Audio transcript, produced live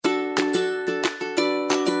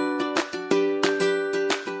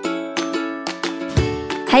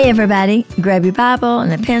Hey everybody, grab your Bible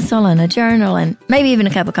and a pencil and a journal and maybe even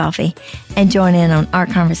a cup of coffee and join in on our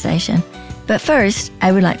conversation. But first,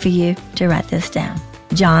 I would like for you to write this down.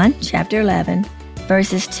 John chapter 11,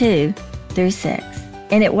 verses 2 through 6.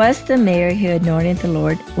 And it was the Mary who anointed the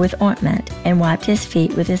Lord with ointment and wiped his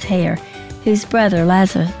feet with his hair, whose brother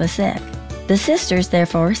Lazarus was sick. The sisters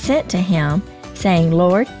therefore sent to him, saying,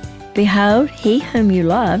 Lord, behold, he whom you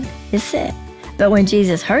loved is sick. But when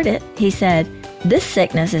Jesus heard it, he said, This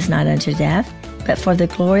sickness is not unto death, but for the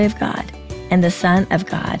glory of God, and the Son of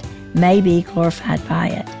God may be glorified by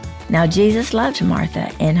it. Now Jesus loved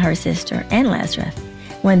Martha and her sister and Lazarus.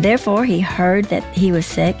 When therefore he heard that he was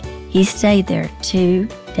sick, he stayed there 2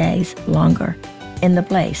 days longer in the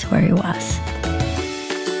place where he was.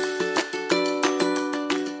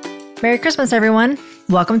 Merry Christmas, everyone.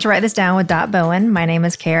 Welcome to Write This Down with Dot Bowen. My name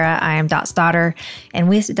is Kara. I am Dot's daughter, and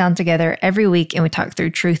we sit down together every week and we talk through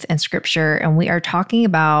truth and scripture, and we are talking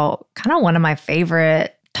about kind of one of my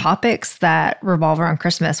favorite topics that revolve around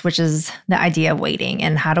Christmas, which is the idea of waiting.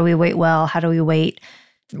 And how do we wait well? How do we wait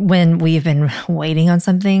when we've been waiting on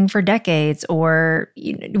something for decades or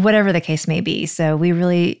whatever the case may be? So we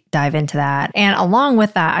really dive into that. And along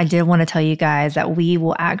with that, I did want to tell you guys that we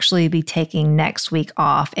will actually be taking next week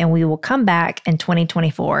off and we will come back in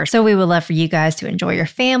 2024. So we would love for you guys to enjoy your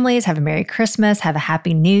families, have a Merry Christmas, have a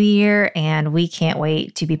Happy New Year, and we can't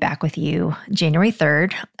wait to be back with you January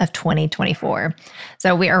 3rd of 2024.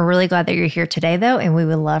 So we are really glad that you're here today though, and we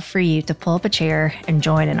would love for you to pull up a chair and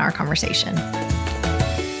join in our conversation.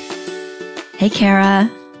 Hey, Kara.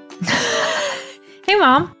 Hey,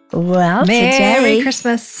 Mom. Well, Merry today,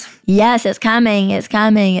 Christmas. Yes, it's coming. It's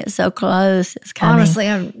coming. It's so close. It's coming. Honestly,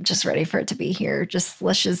 I'm just ready for it to be here.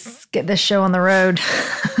 Let's just get this show on the road.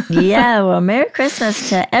 Yeah, well, Merry Christmas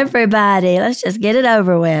to everybody. Let's just get it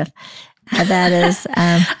over with. That is.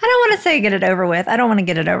 I don't want to say get it over with. I don't want to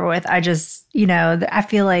get it over with. I just, I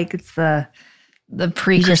feel like it's the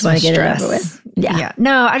pre-Christmas stress. It over with. Yeah.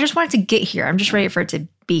 No, I just want it to get here. I'm just ready for it to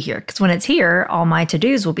be here. Because when it's here, all my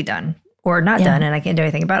to-dos will be done or not done, and I can't do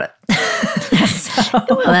anything about it.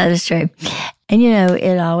 Well, that is true. And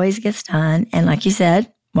it always gets done. And like you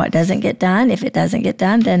said, what doesn't get done, if it doesn't get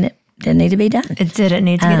done, then it didn't need to be done. It didn't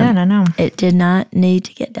need to get done, I know. It did not need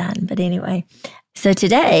to get done. But anyway, so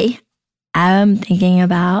today I'm thinking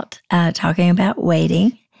about talking about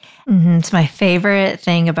waiting. Mm-hmm. It's my favorite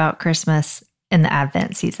thing about Christmas in the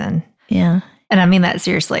Advent season. Yeah. And I mean that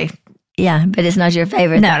seriously. Yeah, but it's not your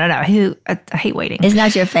favorite. No. I hate waiting. It's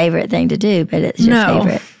not your favorite thing to do, but it's your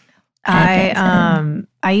favorite. I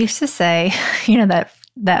used to say,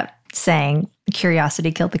 that saying,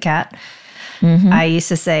 curiosity killed the cat. Mm-hmm. I used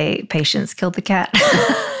to say, patience killed the cat.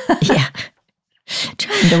 Yeah.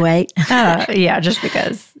 Trying to wait. Just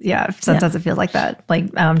because, sometimes it feels like that. Like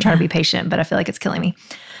I'm trying to be patient, but I feel like it's killing me.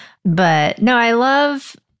 But no, I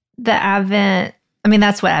love the Advent. I mean,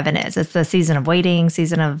 that's what Advent is. It's the season of waiting,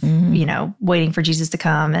 season of, waiting for Jesus to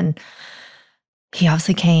come. And he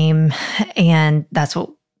obviously came, and that's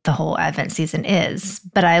what the whole Advent season is.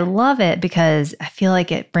 But I love it because I feel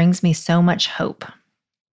like it brings me so much hope.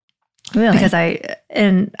 Really? Because I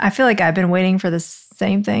feel like I've been waiting for the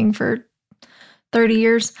same thing for 30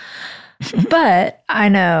 years. But I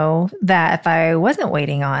know that if I wasn't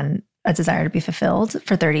waiting on a desire to be fulfilled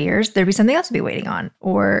for 30 years, there'd be something else to be waiting on.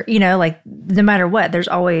 Or, no matter what, there's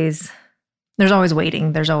always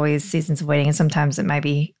waiting. There's always seasons of waiting. And sometimes it might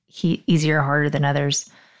be easier or harder than others.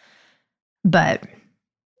 But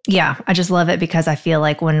yeah, I just love it because I feel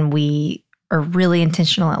like when we are really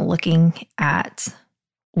intentional at looking at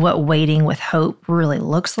what waiting with hope really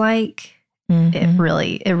looks like, it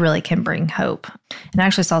really can bring hope. And I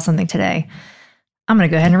actually saw something today. I'm going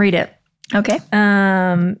to go ahead and read it. Okay.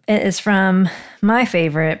 It is from my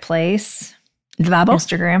favorite place. The Bible?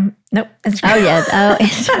 Instagram. Nope. Instagram. Oh, yeah. Oh,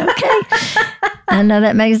 it's okay. I know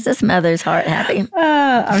that makes this mother's heart happy.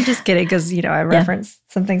 I'm just kidding because, I referenced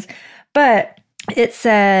some things. But it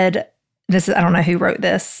said, I don't know who wrote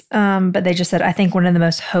this, but they just said, I think one of the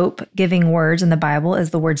most hope-giving words in the Bible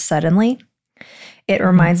is the word suddenly. It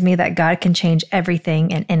reminds me that God can change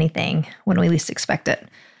everything and anything when we least expect it.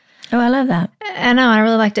 Oh, I love that. I know. I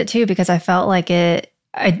really liked it too because I felt like it.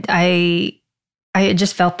 I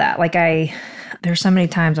just felt that. Like there's so many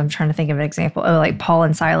times I'm trying to think of an example. Oh, like Paul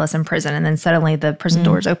and Silas in prison, and then suddenly the prison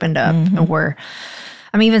doors opened up,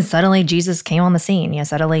 and even suddenly Jesus came on the scene.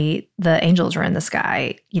 Suddenly the angels were in the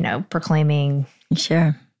sky. Proclaiming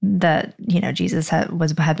that Jesus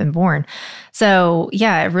had been born. So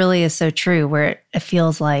yeah, it really is so true. Where it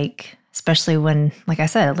feels like, especially when, like I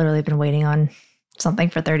said, I've literally been waiting on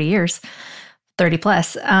something for 30 years, 30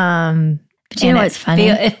 plus. But you know what's funny?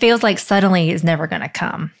 It feels like suddenly is never going to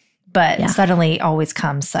come, but suddenly always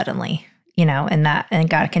comes suddenly, and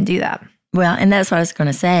God can do that. Well, and that's what I was going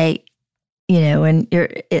to say, when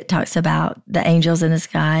it talks about the angels in the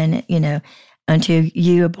sky and, until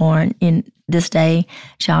you are born in this day,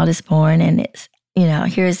 child is born. And it's,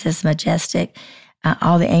 here's this majestic,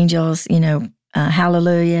 all the angels,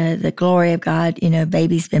 hallelujah, the glory of God,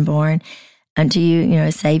 baby's been born unto you,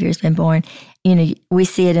 a Savior's been born. We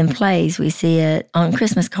see it in plays. We see it on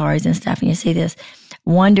Christmas cards and stuff. And you see this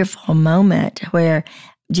wonderful moment where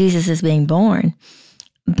Jesus is being born.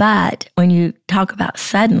 But when you talk about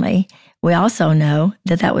suddenly, we also know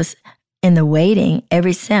that was in the waiting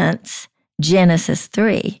ever since Genesis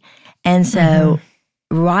 3. And so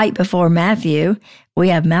right before Matthew, we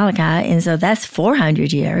have Malachi. And so that's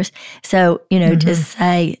 400 years. So, to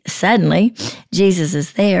say suddenly Jesus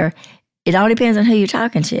is there, it all depends on who you're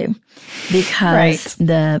talking to, because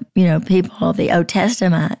the, people of the Old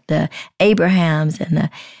Testament, the Abrahams and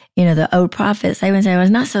the old prophets, they would say, well,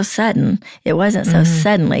 it's not so sudden. It wasn't so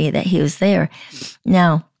suddenly that he was there.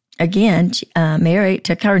 Now, again, Mary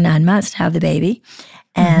took her 9 months to have the baby,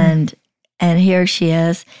 and here she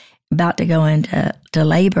is about to go into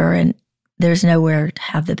labor, and there's nowhere to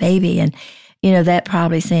have the baby. And, that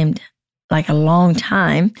probably seemed like a long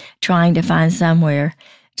time trying to find somewhere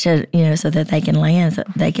to, so that they can land, so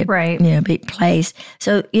they could, be placed.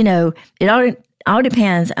 So, it all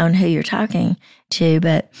depends on who you're talking to.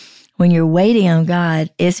 But when you're waiting on God,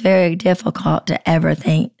 it's very difficult to ever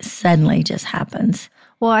think suddenly just happens.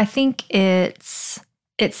 Well, I think it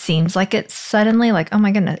seems like it's suddenly like, oh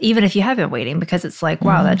my goodness, even if you have been waiting, because it's like,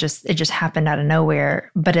 wow, it just happened out of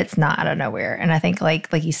nowhere, but it's not out of nowhere. And I think like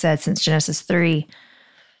you said, since Genesis 3,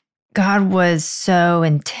 God was so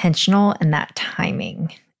intentional in that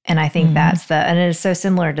timing. And I think and it is so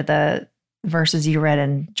similar to the verses you read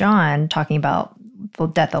in John talking about the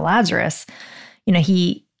death of Lazarus.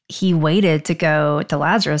 He waited to go to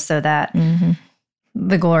Lazarus so that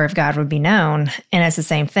the glory of God would be known. And it's the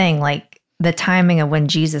same thing, like the timing of when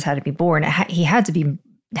Jesus had to be born. He had to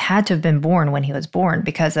have been born when he was born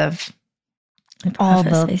because of all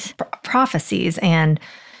the prophecies, and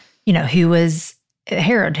who was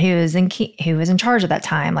Herod, who was in charge at that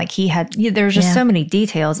time. Like there's just so many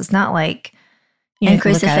details. It's not like and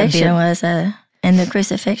crucifixion was the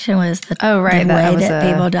crucifixion was the way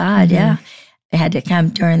that people died. Yeah, it had to come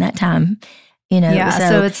during that time.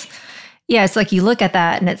 So it's like you look at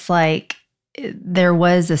that and it's like there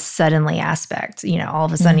was a suddenly aspect. All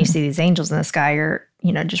of a sudden you see these angels in the sky. You're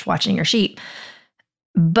just watching your sheep,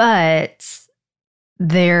 but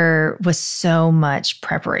there was so much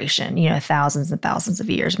preparation, thousands and thousands of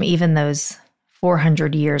years. I mean, even those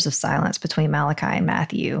 400 years of silence between Malachi and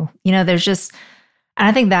Matthew, there's just, and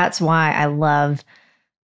I think that's why I love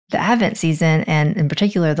the Advent season, and in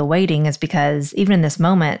particular, the waiting, is because even in this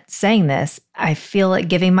moment saying this, I feel like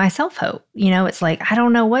giving myself hope. It's like, I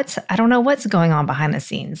don't know what's going on behind the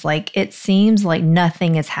scenes. Like, it seems like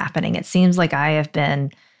nothing is happening. It seems like I have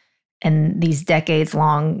been in these decades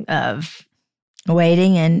long of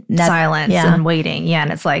waiting and silence and waiting. Yeah.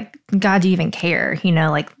 And it's like, God, do you even care?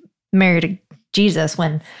 Like Mary to Jesus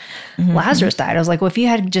when Lazarus died. I was like, well, if you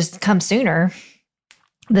had just come sooner,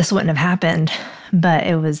 this wouldn't have happened. But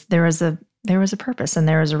there was a purpose, and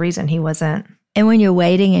there was a reason he wasn't. And when you're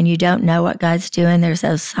waiting and you don't know what God's doing, there's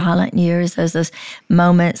those silent years, those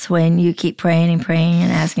moments when you keep praying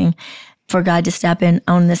and asking for God to step in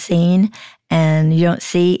on the scene, and you don't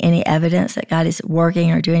see any evidence that God is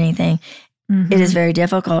working or doing anything. It is very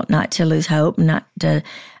difficult not to lose hope, not to,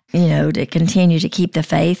 to continue to keep the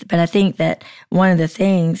faith. But I think that one of the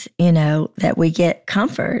things, that we get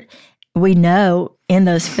comfort, we know in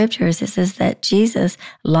those scriptures, it says that Jesus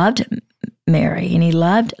loved Mary, and he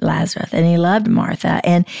loved Lazarus, and he loved Martha,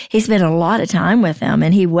 and he spent a lot of time with them,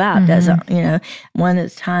 and he wept. As one of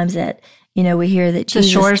the times that, we hear that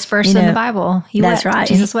Jesus, the shortest verse in the Bible, he that's wept. Right.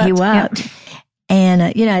 Jesus wept. He wept. Yep.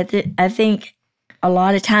 And, I think a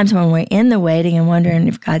lot of times when we're in the waiting and wondering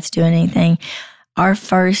if God's doing anything, our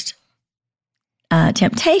first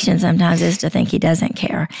temptation sometimes is to think he doesn't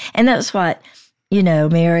care. And that's what,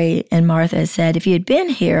 Mary and Martha said, if you had been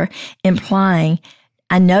here, implying,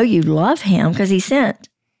 I know you love him, because they sent,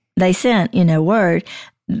 word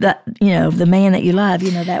that, the man that you love,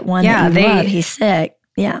 that one that you love, he's sick.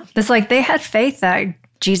 Yeah. It's like they had faith that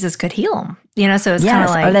Jesus could heal him, so it's kind of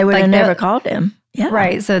like. Or they would have never called him. Yeah.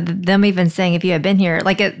 Right. So them even saying, if you had been here,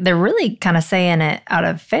 they're really kind of saying it out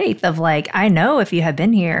of faith of like, I know if you had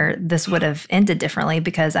been here, this would have ended differently,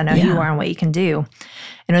 because I know who you are and what you can do.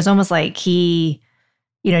 And it was almost like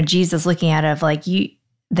Jesus looking at it of like,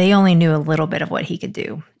 they only knew a little bit of what he could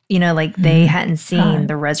do. Like they hadn't seen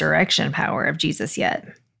the resurrection power of Jesus yet.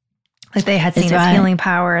 Like they had seen his healing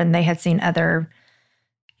power and they had seen other,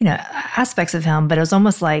 aspects of him. But it was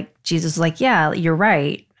almost like Jesus was like, yeah, you're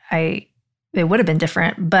right. It would have been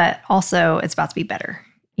different, but also it's about to be better.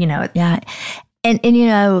 Yeah.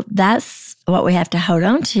 And that's what we have to hold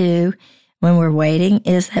on to when we're waiting,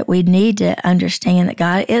 is that we need to understand that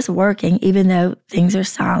God is working, even though things are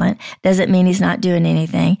silent. Doesn't mean he's not doing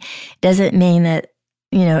anything. Doesn't mean that,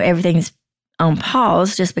 everything's on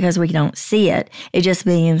pause just because we don't see it. It just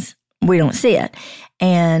means we don't see it.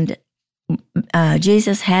 And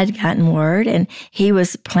Jesus had gotten word and he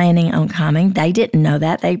was planning on coming. They didn't know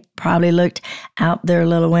that. They probably looked out their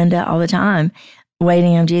little window all the time,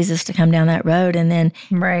 waiting on Jesus to come down that road. And then,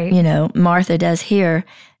 Martha does hear,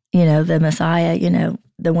 the Messiah,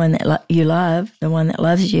 the one that you love, the one that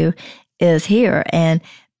loves you is here. And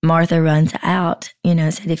Martha runs out,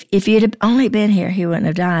 said, if you'd have only been here, he wouldn't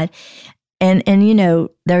have died. And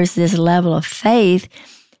there's this level of faith,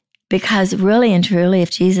 because really and truly, if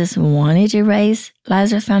Jesus wanted to raise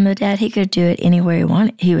Lazarus from the dead, he could do it anywhere he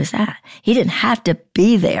wanted. He was at. He didn't have to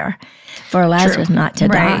be there for Lazarus not to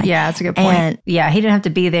die. Yeah, that's a good point. And, he didn't have to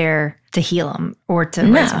be there to heal him or to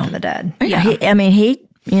raise him from the dead. Yeah, he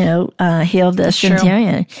healed the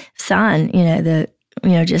centurion son.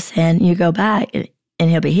 Just saying, you go back and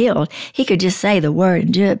he'll be healed. He could just say the word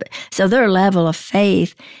and do it. So their level of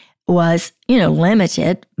faith was,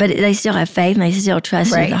 limited, but they still have faith and they still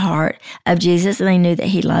trusted the heart of Jesus, and they knew that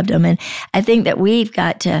he loved them. And I think that we've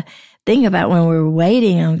got to think about when we're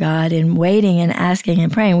waiting on God and waiting and asking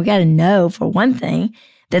and praying, we got to know, for one thing,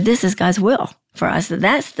 that this is God's will for us.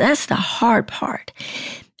 That's the hard part.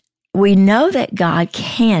 We know that God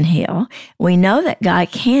can heal. We know that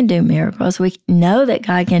God can do miracles. We know that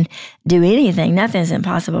God can do anything. Nothing's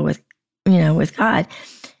impossible with God.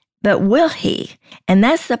 But will he? And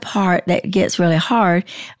that's the part that gets really hard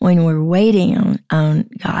when we're waiting on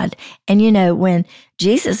God. And, when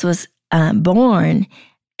Jesus was born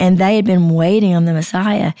and they had been waiting on the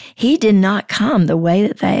Messiah, he did not come the way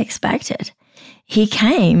that they expected. He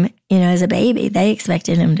came, as a baby. They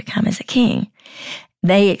expected him to come as a king.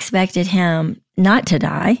 They expected him not to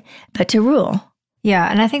die, but to rule.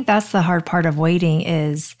 Yeah, and I think that's the hard part of waiting,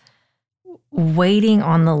 is waiting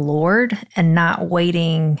on the Lord and not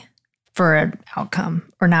waiting for an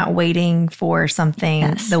outcome or not waiting for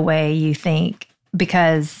something the way you think,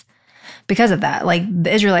 because of that. Like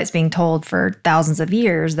the Israelites being told for thousands of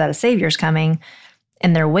years that a Savior's coming,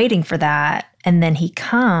 and they're waiting for that, and then he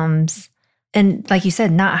comes, and like you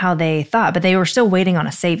said, not how they thought, but they were still waiting on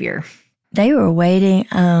a Savior. They were waiting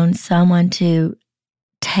on someone to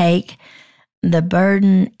take the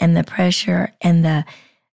burden and the pressure and the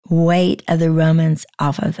weight of the Romans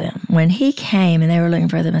off of them. When he came and they were looking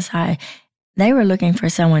for the Messiah, they were looking for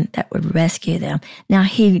someone that would rescue them. Now,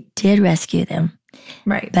 he did rescue them.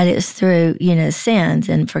 Right. But it was through, sins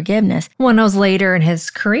and forgiveness. Well, and it was later in his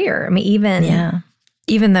career. I mean,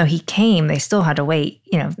 even though he came, they still had to wait.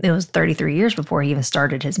 It was 33 years before he even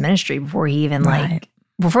started his ministry, before he even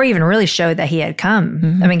before he even really showed that he had come.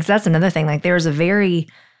 Mm-hmm. I mean, because that's another thing. Like there was a very,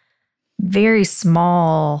 very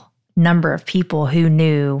small number of people who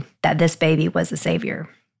knew that this baby was the Savior.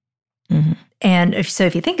 Mm-hmm. And if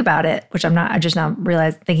you think about it, which I just now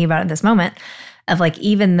realized thinking about it in this moment, of like,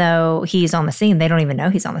 even though he's on the scene, they don't even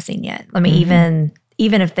know he's on the scene yet. I mean, mm-hmm.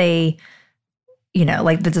 even if they,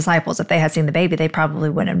 like the disciples, if they had seen the baby, they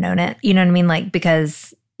probably wouldn't have known it. You know what I mean? Like,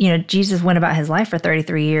 because, Jesus went about his life for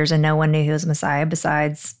 33 years and no one knew he was Messiah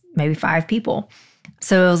besides maybe 5 people.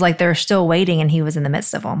 So it was like they're still waiting and he was in the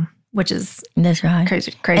midst of them, which is that's right. crazy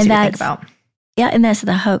to think about. Yeah, and that's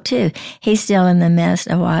the hope too. He's still in the midst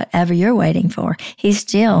of whatever you're waiting for. He's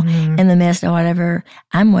still in the midst of whatever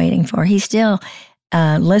I'm waiting for. He's still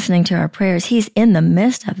listening to our prayers. He's in the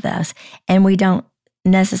midst of this, and we don't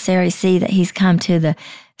necessarily see that he's come to the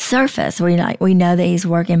surface. We know that he's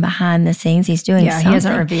working behind the scenes. He's doing something. He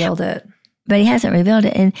hasn't revealed it. But he hasn't revealed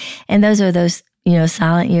it. And those are those,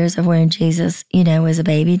 silent years of when Jesus, was a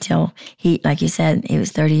baby till he, like you said, he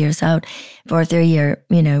was 30 years old for a 3-year,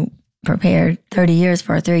 prepared 30 years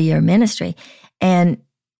for a 3-year ministry. And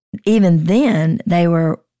even then, they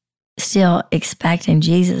were still expecting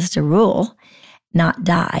Jesus to rule, not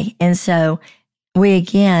die. And so we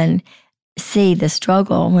again see the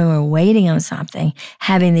struggle when we're waiting on something,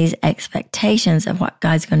 having these expectations of what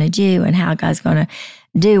God's going to do and how God's going to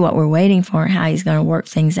do what we're waiting for and how he's going to work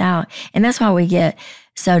things out. And that's why we get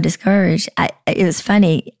so discouraged. It was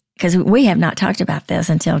funny because we have not talked about this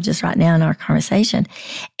until just right now in our conversation.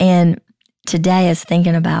 And today I was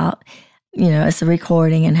thinking about us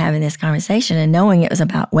recording and having this conversation and knowing it was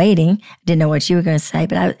about waiting. I didn't know what you were going to say,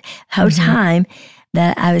 but the whole time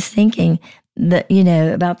that I was thinking that,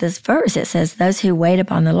 about this verse, it says, those who wait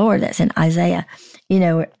upon the Lord, that's in Isaiah,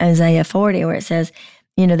 Isaiah 40, where it says,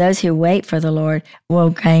 those who wait for the Lord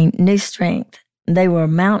will gain new strength. They will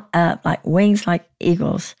mount up like wings like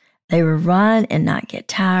eagles. They will run and not get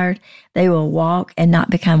tired. They will walk and not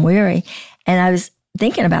become weary. And I was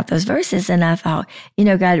thinking about those verses and I thought,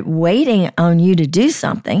 God, waiting on you to do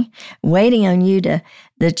something, waiting on you to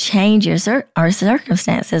change our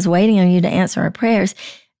circumstances, waiting on you to answer our prayers.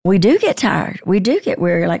 We do get tired. We do get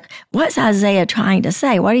weary. Like, what's Isaiah trying to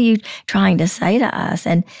say? What are you trying to say to us?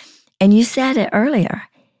 And you said it earlier.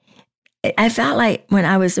 I felt like when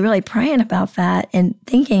I was really praying about that and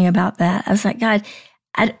thinking about that, I was like, God,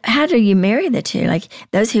 how do you marry the two? Like,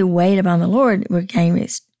 those who wait upon the Lord will gain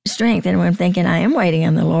strength. And when I'm thinking I am waiting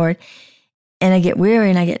on the Lord and I get weary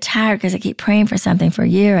and I get tired because I keep praying for something for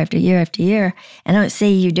year after year after year and I don't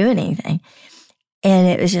see you doing anything. And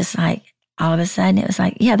it was just like, all of a sudden it was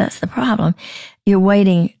like, yeah, that's the problem. You're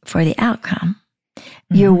waiting for the outcome.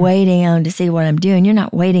 You're waiting on to see what I'm doing. You're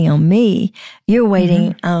not waiting on me. You're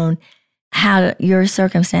waiting on how your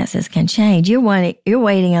circumstances can change. You're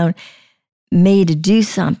waiting on me to do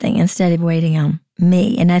something instead of waiting on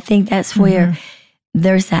me. And I think that's where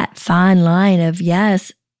there's that fine line of,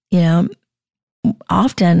 yes,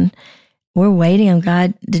 often we're waiting on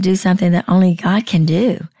God to do something that only God can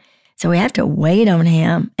do. So we have to wait on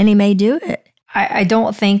him, and he may do it. I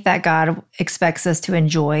don't think that God expects us to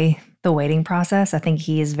enjoy the waiting process. I think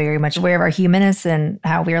he is very much aware of our humanness and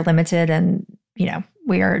how we are limited and,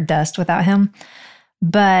 we are dust without him.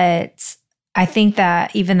 But I think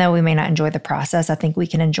that even though we may not enjoy the process, I think we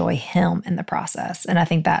can enjoy him in the process. And I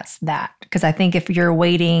think that's that. Because I think if you're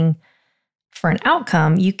waiting for an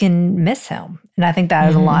outcome, you can miss him. And I think that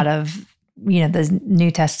is a lot of, the New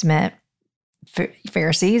Testament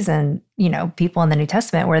Pharisees and, people in the New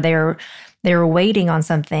Testament where they were waiting on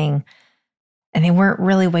something and they weren't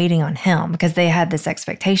really waiting on him because they had this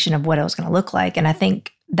expectation of what it was going to look like. And I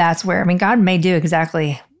think that's where, God may do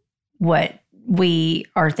exactly what we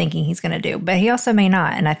are thinking he's going to do, but he also may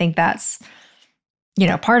not. And I think that's,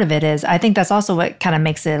 part of it is, I think that's also what kind of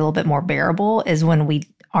makes it a little bit more bearable is when we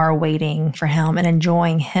are waiting for him and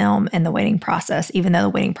enjoying him in the waiting process, even though the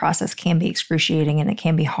waiting process can be excruciating and it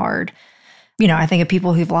can be hard. I think of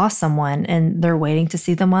people who've lost someone and they're waiting to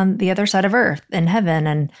see them on the other side of earth in heaven.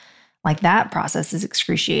 And like that process is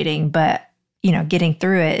excruciating, but getting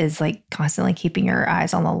through it is like constantly keeping your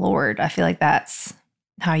eyes on the Lord. I feel like that's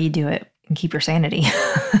how you do it and keep your sanity.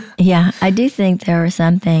 Yeah, I do think there are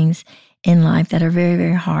some things in life that are very,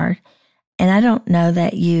 very hard. And I don't know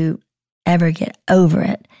that you ever get over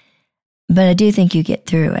it, but I do think you get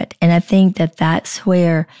through it. And I think that that's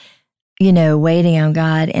where, waiting on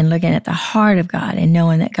God and looking at the heart of God and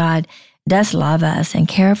knowing that God does love us and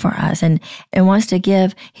care for us and wants to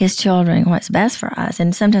give his children what's best for us.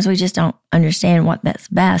 And sometimes we just don't understand what that's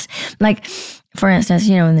best. Like, for instance,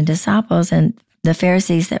 in the disciples and the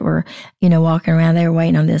Pharisees that were, walking around, they were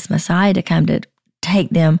waiting on this Messiah to come to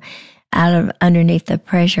take them out of underneath the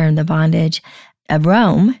pressure and the bondage of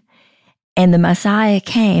Rome. And the Messiah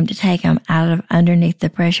came to take them out of underneath the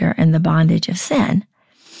pressure and the bondage of sin.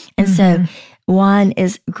 And so one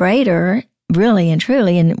is greater, really and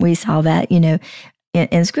truly. And we saw that,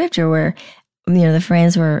 in Scripture where, the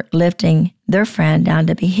friends were lifting their friend down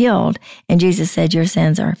to be healed. And Jesus said, your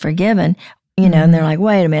sins are forgiven, and they're like,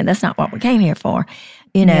 wait a minute, that's not what we came here for,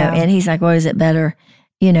 And he's like, well, is it better,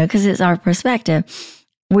 because it's our perspective.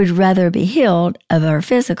 We'd rather be healed of our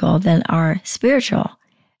physical than our spiritual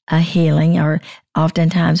healing, or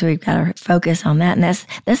oftentimes we've got to focus on that. And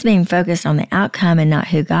that's being focused on the outcome and not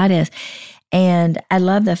who God is. And I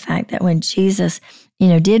love the fact that when Jesus,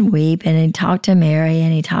 did weep and he talked to Mary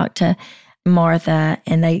and he talked to Martha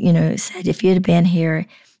and they, said, if you'd have been here,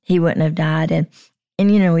 he wouldn't have died. And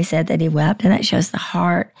we said that he wept, and that shows the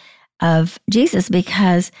heart of Jesus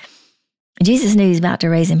because Jesus knew he's about to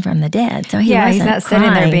raise him from the dead. So he's not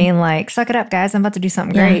sitting there being like, suck it up, guys, I'm about to do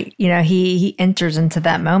something great. He enters into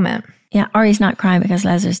that moment. Yeah, or he's not crying because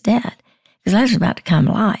Lazarus is dead, because Lazarus is about to come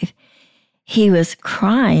alive. He was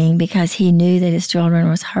crying because he knew that his children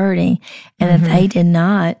was hurting and that they did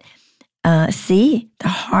not see the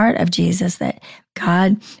heart of Jesus, that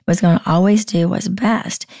God was going to always do what's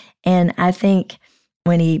best. And I think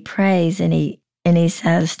when he prays and he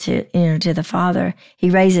says to the Father, he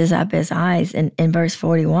raises up his eyes in verse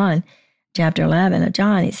 41, chapter 11 of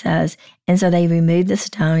John, he says, and so they removed the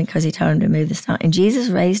stone because he told them to remove the stone. And Jesus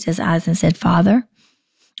raised his eyes and said, Father,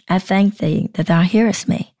 I thank thee that thou hearest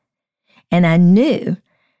me. And I knew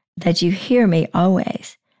that you hear me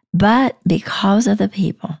always. But because of the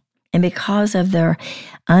people and because of their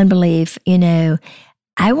unbelief,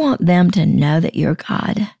 I want them to know that you're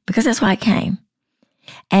God, because that's why I came.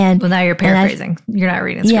 And well, now you're paraphrasing. You're not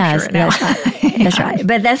reading scripture right now. That's right. That's right.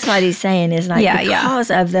 But that's what he's saying is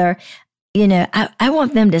because of their, I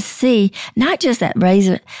want them to see not just that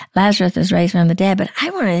Lazarus was raised from the dead, but I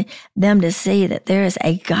wanted them to see that there is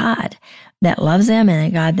a God that loves them and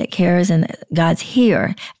a God that cares and that God's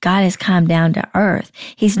here. God has come down to earth.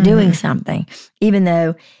 He's doing something, even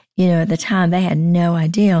though, at the time they had no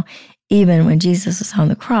idea. Even when Jesus was on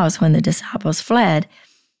the cross, when the disciples fled,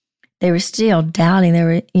 they were still doubting. They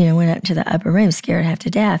were, went up to the upper room, scared half to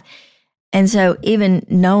death. And so even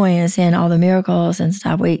knowing and seeing all the miracles and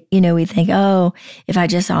stuff, we think, oh, if I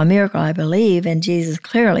just saw a miracle, I believe. And Jesus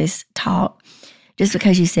clearly taught, just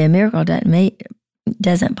because you see a miracle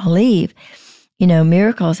doesn't believe.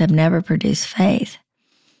 Miracles have never produced faith.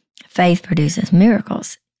 Faith produces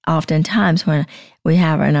miracles. Oftentimes when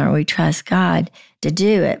we trust God to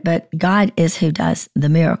do it, but God is who does the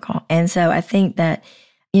miracle. And so I think that,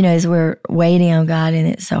 as we're waiting on God, and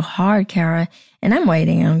it's so hard, Kara, and I'm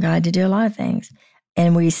waiting on God to do a lot of things.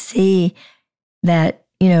 And we see that,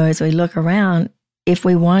 as we look around, if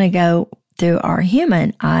we want to go through our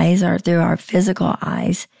human eyes or through our physical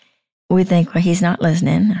eyes, we think, well, he's not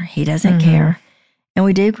listening or he doesn't care. And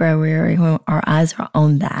we do grow weary when our eyes are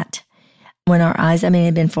on that. When our eyes,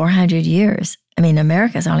 it's been 400 years.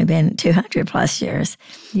 America's only been 200 plus years.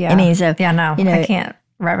 Yeah. I can't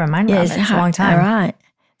wrap my mind around it. It's a long time. Right.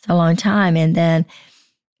 It's a long time. And then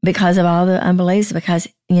because of all the unbeliefs, because,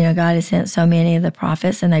 God has sent so many of the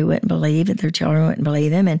prophets and they wouldn't believe it, their children wouldn't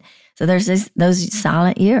believe him. And so there's those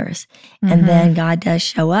silent years. And then God does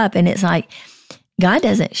show up. And it's like, God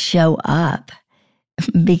doesn't show up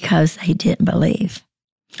because they didn't believe.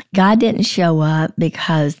 God didn't show up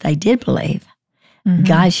because they did believe.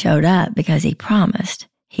 God showed up because he promised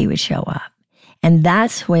he would show up. And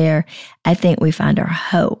that's where I think we find our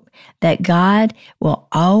hope, that God will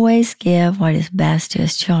always give what is best to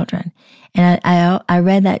his children. And I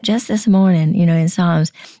read that just this morning, in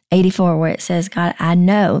Psalms 84, where it says, God, I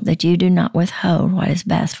know that you do not withhold what is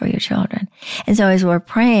best for your children. And so as we're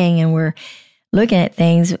praying and we're looking at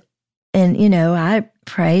things, and, I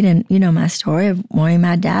prayed, and, my story of wanting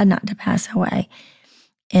my dad not to pass away.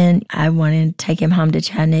 And I wanted to take him home to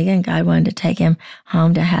Chattanooga, and God wanted to take him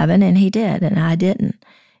home to heaven, and he did. And I didn't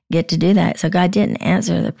get to do that. So God didn't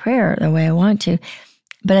answer the prayer the way I want to.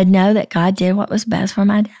 But I know that God did what was best for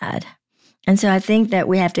my dad. And so I think that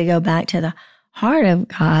we have to go back to the heart of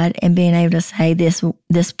God and being able to say this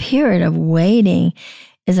period of waiting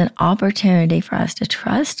is an opportunity for us to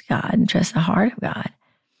trust God and trust the heart of God.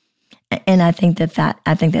 And I think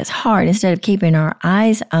that's hard. Instead of keeping our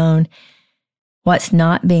eyes on what's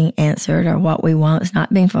not being answered or what we want is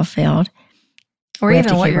not being fulfilled. Or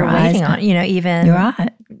even what you're waiting on, even. You're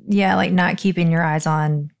right. Yeah, like not keeping your eyes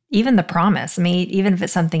on even the promise. Even if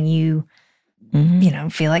it's something you,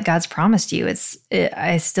 feel like God's promised you,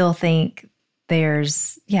 I still think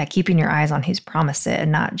there's, keeping your eyes on who's promised it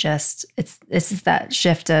and not just, it's that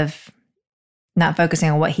shift of not focusing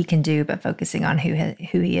on what he can do, but focusing on who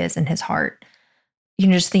he is in his heart.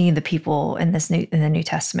 Just thinking the people in the New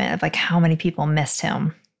Testament of like how many people missed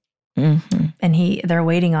him, and they're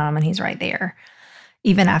waiting on him, and he's right there,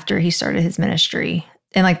 even after he started his ministry.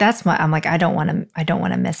 And like that's why I'm like I don't want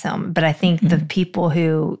to miss him. But I think the people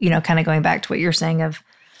who kind of going back to what you're saying of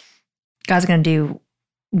God's going to do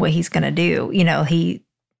what he's going to do.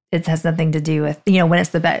 It has nothing to do with when it's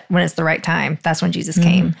the right time. That's when Jesus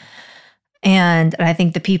came, and I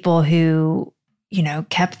think the people who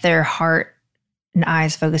kept their heart and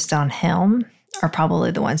eyes focused on him are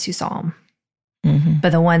probably the ones who saw him. But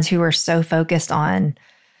the ones who are so focused on,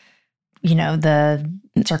 the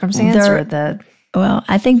circumstance Well,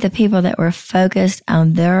 I think the people that were focused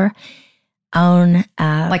on their own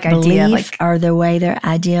belief idea, or the way their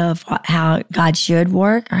idea of how God should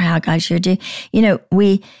work or how God should do,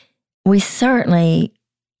 we certainly,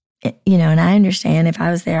 and I understand if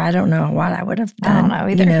I was there, I don't know what I would have done. I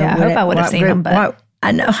don't know either. I hope I would have seen him, but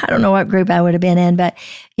I don't know what group I would have been in, but,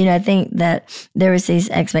 I think that there was these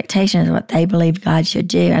expectations of what they believed God should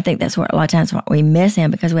do. I think that's what a lot of times what we miss him,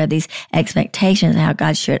 because we have these expectations of how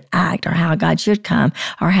God should act or how God should come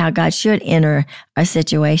or how God should enter a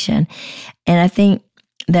situation. And I think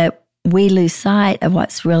that we lose sight of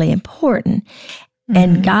what's really important.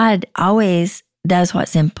 And God always does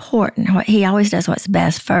what's important. He always does what's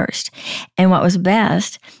best first. And what was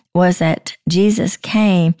best was that Jesus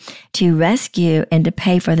came to rescue and to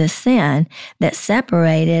pay for the sin that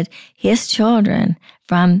separated his children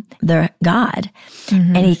from their God.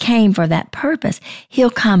 Mm-hmm. And he came for that purpose. He'll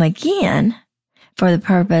come again for the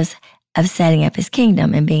purpose of setting up his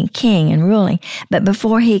kingdom and being king and ruling. But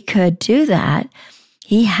before he could do that,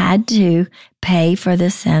 he had to pay for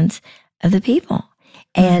the sins of the people.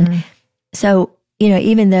 And so,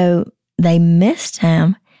 even though they missed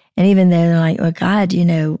him, and even though they're like, well, God,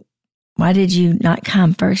 why did you not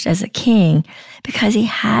come first as a king? Because he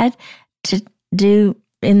had to do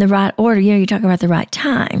in the right order. You're talking about the right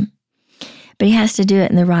time, but he has to do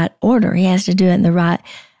it in the right order. He has to do it in the right,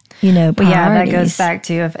 priorities. But yeah, that goes back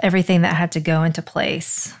to of everything that had to go into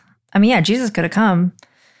place. I mean, yeah, Jesus could have come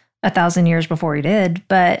 1,000 years before he did,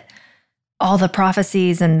 but all the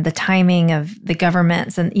prophecies and the timing of the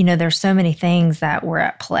governments and, there's so many things that were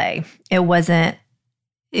at play. It was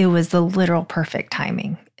the literal perfect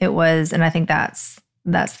timing. It was, and I think that's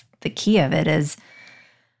the key of it is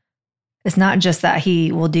it's not just that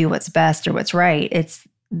he will do what's best or what's right.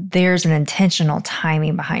 There's an intentional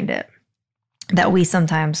timing behind it that we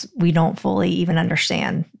don't fully even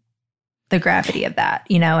understand the gravity of that,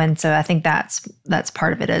 and so I think that's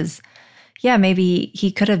part of it is, yeah, maybe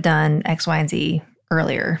he could have done X, Y, and Z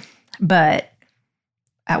earlier, but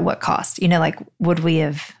at what cost? Would we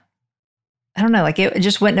have, I don't know, it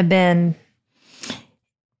just wouldn't have been.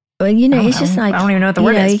 Well, it's just like, I don't even know what the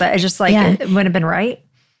word is, but it's just like, it wouldn't have been right.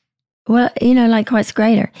 Well, what's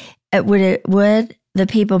greater? Would the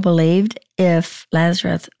people believed if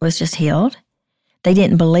Lazarus was just healed? They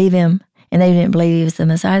didn't believe him, and they didn't believe he was the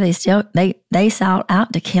Messiah. They sought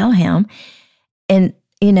out to kill him. And,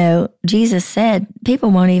 Jesus said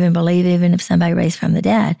people won't even believe even if somebody raised from the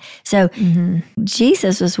dead. So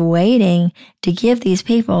Jesus was waiting to give these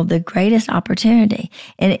people the greatest opportunity.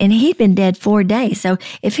 And he'd been dead 4 days. So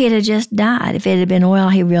if he had just died, if it had been oil,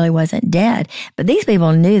 he really wasn't dead. But these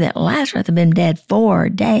people knew that Lazarus had been dead 4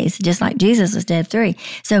 days, just like Jesus was dead 3.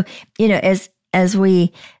 So, as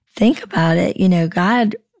we think about it,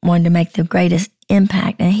 God wanted to make the greatest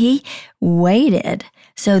impact. And he waited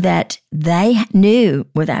so that they knew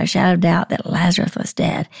without a shadow of doubt that Lazarus was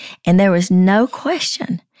dead. And there was no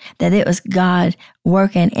question that it was God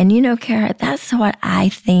working. And Kara, that's what I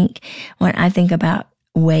think when I think about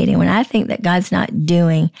waiting. When I think that God's not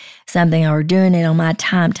doing something or doing it on my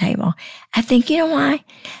timetable, I think, why?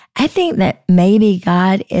 I think that maybe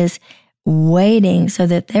God is waiting so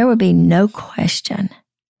that there would be no question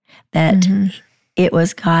that it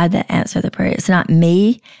was God that answered the prayer. It's not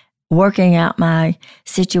me working out my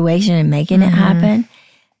situation and making it happen,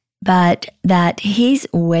 but that he's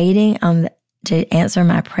waiting to answer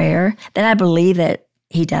my prayer, that I believe that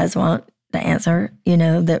he does want the answer,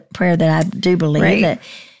 the prayer that I do believe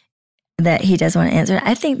that he does want to answer.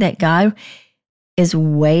 I think that God is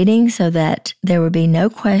waiting so that there would be no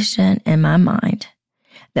question in my mind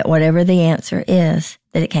that whatever the answer is,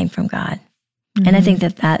 that it came from God. And I think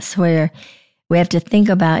that that's where we have to think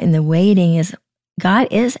about in the waiting is God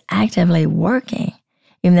is actively working,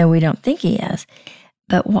 even though we don't think he is.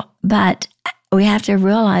 But we have to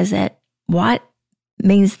realize that what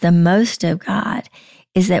means the most of God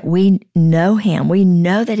is that we know him. We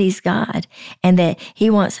know that he's God and that he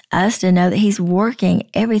wants us to know that he's working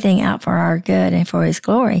everything out for our good and for his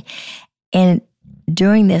glory. And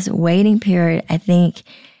during this waiting period, I think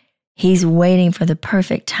he's waiting for the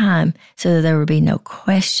perfect time so that there would be no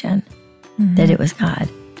question that it was God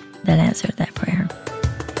that answered that prayer.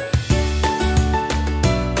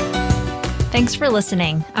 Thanks for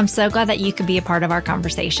listening. I'm so glad that you could be a part of our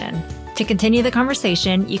conversation. To continue the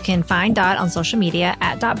conversation, you can find Dot on social media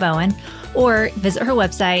at .bowen or visit her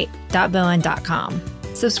website, .bowen.com.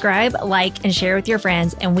 Subscribe, like, and share with your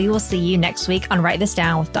friends, and we will see you next week on Write This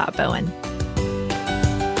Down with Bowen.